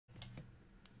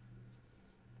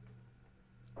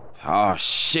Oh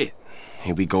shit,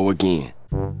 here we go again.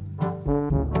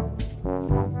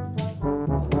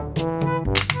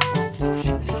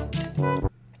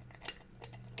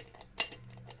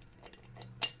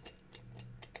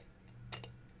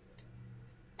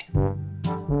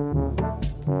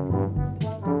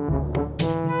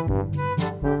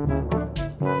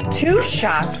 Two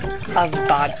shots of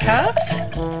vodka.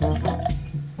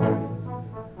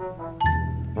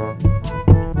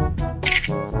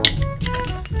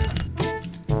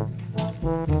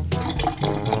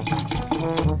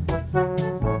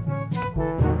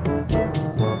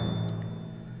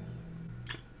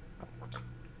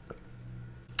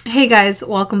 Hey guys,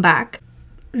 welcome back.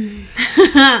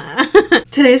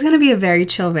 Today's gonna be a very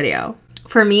chill video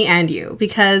for me and you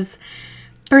because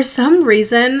for some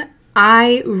reason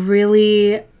I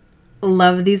really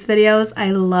love these videos.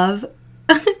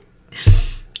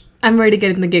 I'm ready to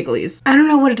get in the gigglies. I don't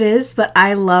know what it is, but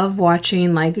I love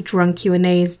watching like drunk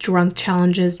Q&As, drunk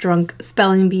challenges, drunk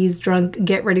spelling bees, drunk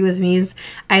get ready with me's.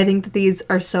 I think that these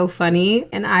are so funny,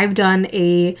 and I've done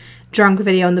a drunk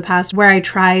video in the past where I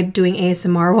tried doing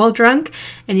ASMR while drunk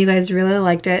and you guys really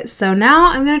liked it. So now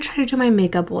I'm gonna try to do my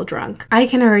makeup while drunk. I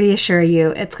can already assure you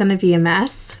it's gonna be a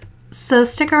mess. So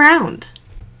stick around.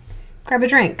 Grab a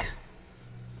drink.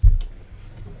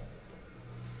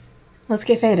 Let's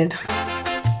get faded.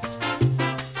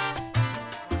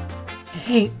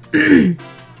 Hey.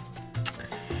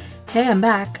 Hey, I'm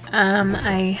back.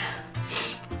 I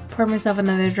poured myself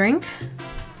another drink.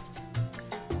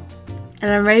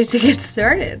 And I'm ready to get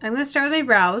started. I'm gonna start with my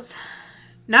brows.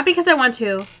 Not because I want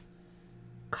to,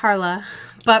 Carla,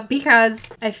 but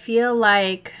because I feel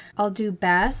like I'll do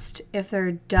best if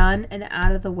they're done and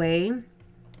out of the way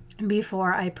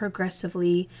before I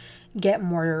progressively get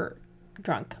more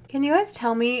drunk. Can you guys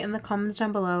tell me in the comments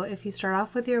down below if you start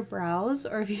off with your brows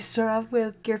or if you start off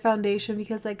with your foundation?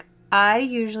 Because like I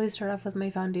usually start off with my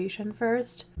foundation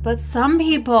first, but some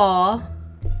people,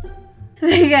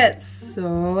 they get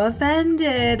so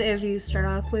offended if you start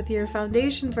off with your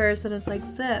foundation first, and it's like,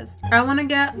 sis, I want to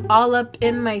get all up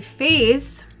in my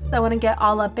face. I want to get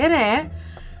all up in it,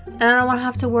 and I don't want to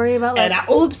have to worry about like,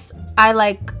 oops, I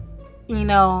like, you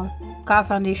know, got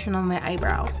foundation on my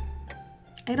eyebrow.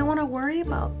 I don't want to worry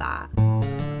about that.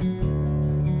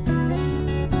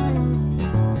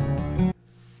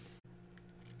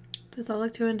 Does that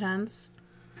look too intense?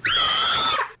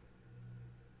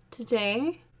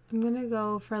 Today, I'm gonna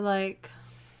go for like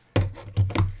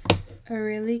a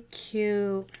really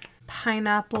cute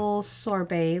pineapple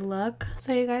sorbet look.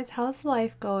 So you guys, how's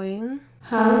life going?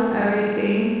 How's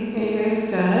everything? Are you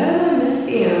guys good? I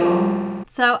miss you.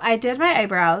 So I did my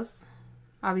eyebrows,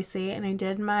 obviously, and I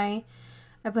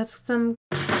put some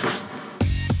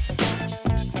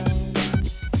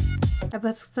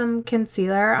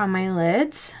concealer on my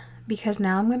lids because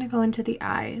now I'm gonna go into the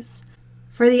eyes.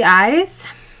 For the eyes,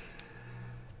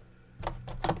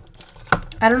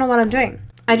 I don't know what I'm doing.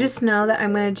 I just know that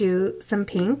I'm gonna do some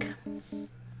pink.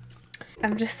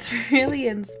 I'm just really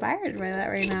inspired by that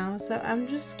right now. So I'm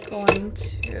just going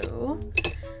to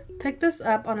pick this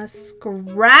up on a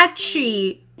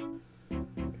scratchy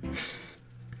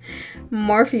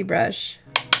Morphe brush.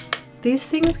 These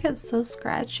things get so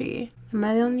scratchy. Am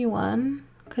I the only one?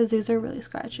 Because these are really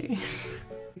scratchy.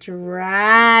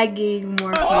 Dragging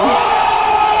Morphe.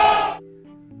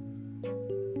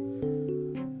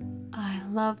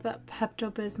 Love that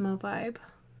Pepto-Bismol vibe.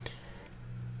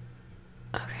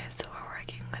 Okay, so we're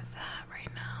working with that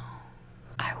right now.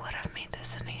 I would have made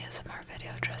this an ASMR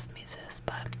video, trust me sis,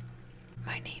 but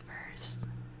my neighbors,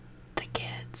 the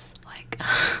kids, like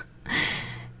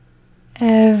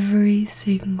every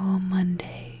single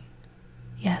Monday.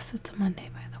 Yes, it's a Monday,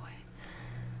 by the way.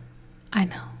 I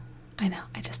know.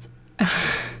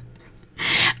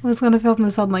 I was gonna film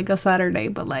this on like a Saturday,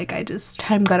 but like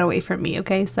time got away from me,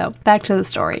 okay? So back to the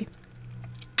story.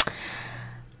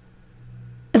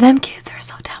 Them kids are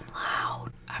so damn loud.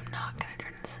 I'm not gonna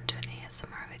turn this into an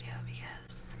ASMR video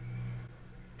because,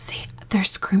 see, they're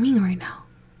screaming right now.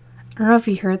 I don't know if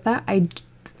you heard that.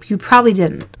 You probably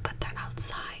didn't, but they're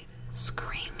outside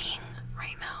screaming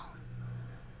right now.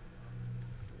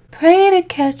 Pray to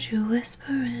catch you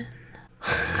whispering.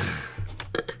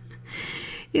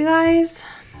 You guys,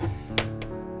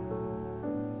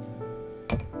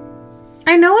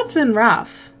 I know it's been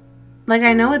rough. Like,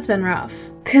 I know it's been rough.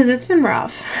 Because it's been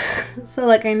rough. So,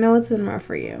 like, I know it's been rough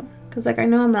for you. Because, like, I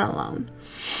know I'm not alone.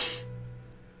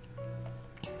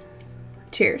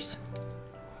 Cheers.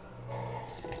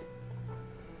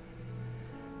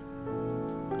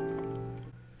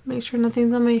 Make sure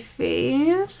nothing's on my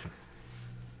face.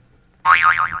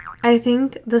 I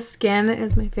think the skin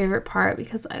is my favorite part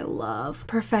because I love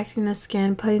perfecting the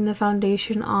skin, putting the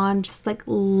foundation on, just like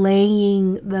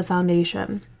laying the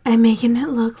foundation and making it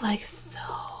look like so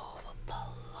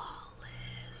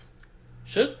flawless.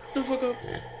 Shut the fuck up.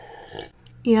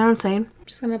 You know what I'm saying? I'm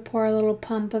just gonna pour a little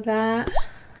pump of that.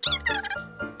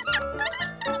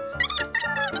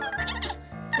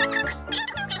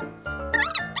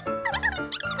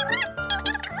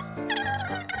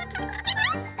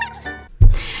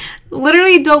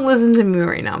 Literally don't listen to me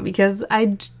right now because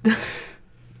I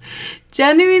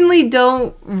genuinely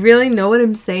don't really know what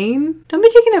I'm saying. Don't be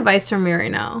taking advice from me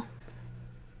right now.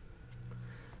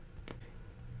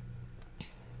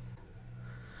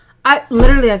 I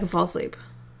could fall asleep.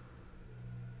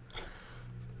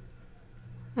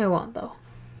 I won't though,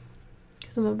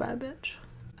 because I'm a bad bitch.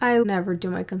 I never do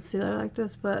my concealer like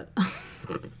this, but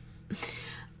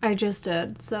I just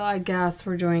did, so I guess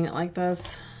we're doing it like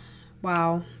this.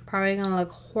 Wow, probably gonna look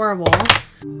horrible.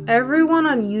 Everyone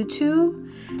on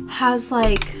YouTube has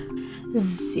like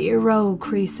 0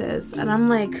 creases, and I'm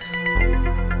like,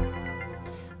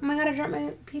 oh my god, I dropped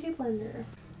my beauty blender.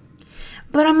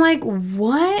 But I'm like,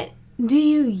 what do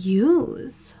you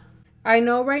use? I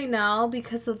know right now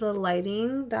because of the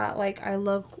lighting that like I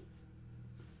look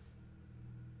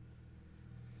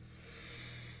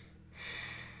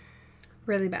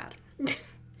really bad.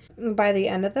 By the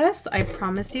end of this, I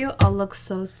promise you, I'll look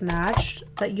so snatched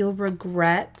that you'll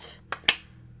regret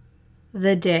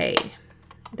the day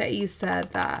that you said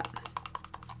that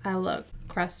I look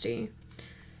crusty.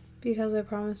 Because I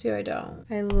promise you I don't.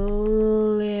 I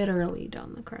literally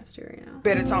don't look crusty right now.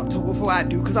 Better talk to her before I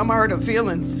do, because I'm hurt her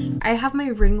feelings. I have my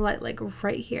ring light like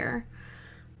right here.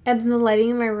 And then the lighting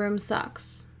in my room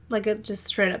sucks. Like it just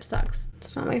straight up sucks.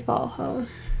 It's not my fault, ho.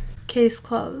 Case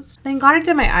closed. Thank God I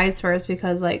did my eyes first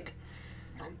because like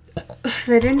if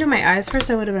I didn't do my eyes first,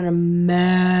 I would have been a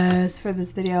mess for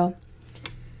this video.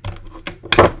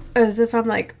 As if I'm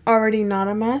like already not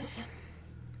a mess.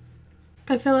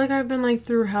 I feel like I've been like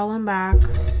through hell and back.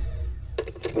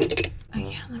 I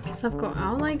can't let myself go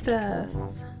out like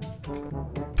this.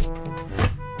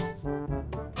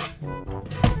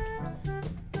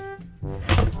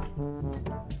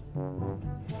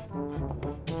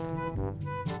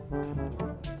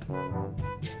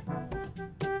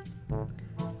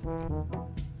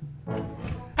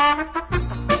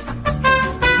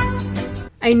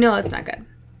 I know it's not good,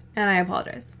 and I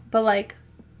apologize, but like,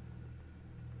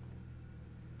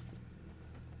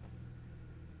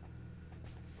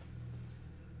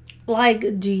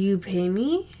 do you pay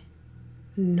me?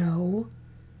 No.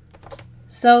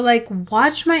 So like,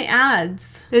 watch my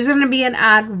ads. There's gonna be an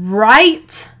ad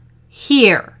right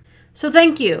here. So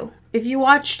thank you if you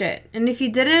watched it, and if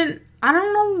you didn't, I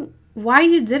don't know why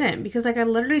you didn't, because like I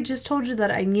literally just told you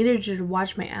that I needed you to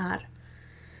watch my ad.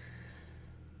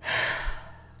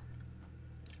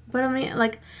 But I mean,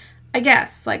 like, I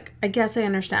guess I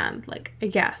understand, like, I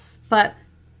guess, but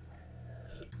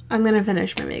I'm gonna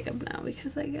finish my makeup now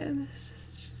because like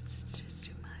it's just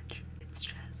too much. It's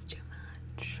just too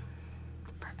much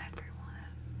for everyone.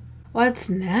 What's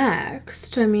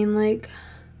next? I mean, like,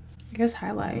 I guess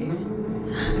highlight.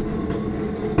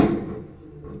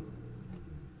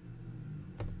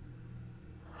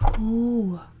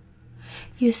 Ooh,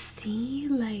 you see,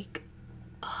 like,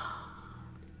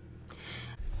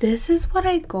 this is what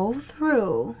I go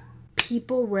through.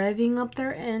 People revving up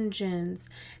their engines.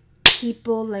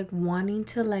 People like wanting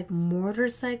to like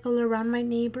motorcycle around my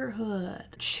neighborhood.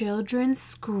 Children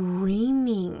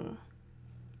screaming.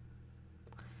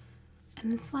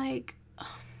 And it's like,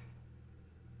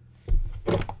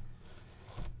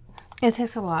 it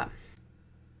takes a lot.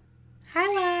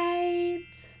 Highlight.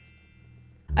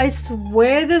 I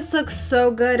swear this looks so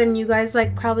good, and you guys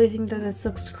like probably think that this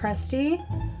looks crusty.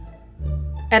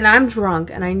 And I'm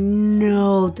drunk, and I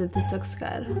know that this looks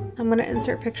good. I'm gonna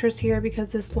insert pictures here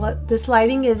because this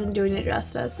lighting isn't doing it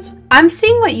justice. I'm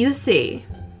seeing what you see,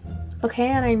 okay?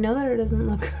 And I know that it doesn't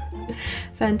look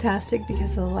fantastic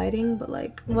because of the lighting, but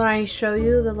like when I show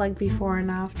you the like before and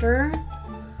after,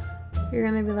 you're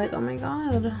gonna be like, oh my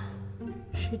god,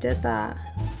 she did that.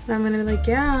 And I'm gonna be like,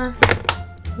 yeah,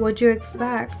 what'd you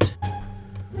expect?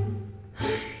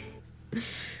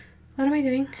 What am I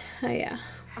doing? Oh yeah.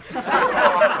 I'm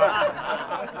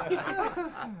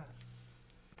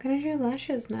gonna do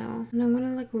lashes now, and I'm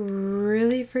gonna look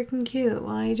really freaking cute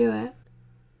while I do it.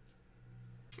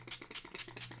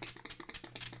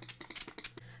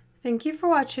 Thank you for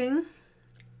watching.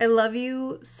 I love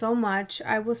you so much.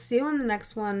 I will see you on the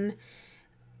next one,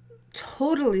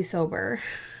 totally sober.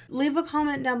 Leave a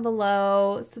comment down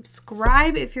below.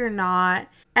 Subscribe if you're not.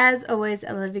 As always,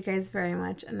 I love you guys very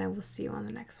much, and I will see you on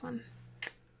the next one.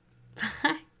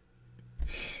 Bye.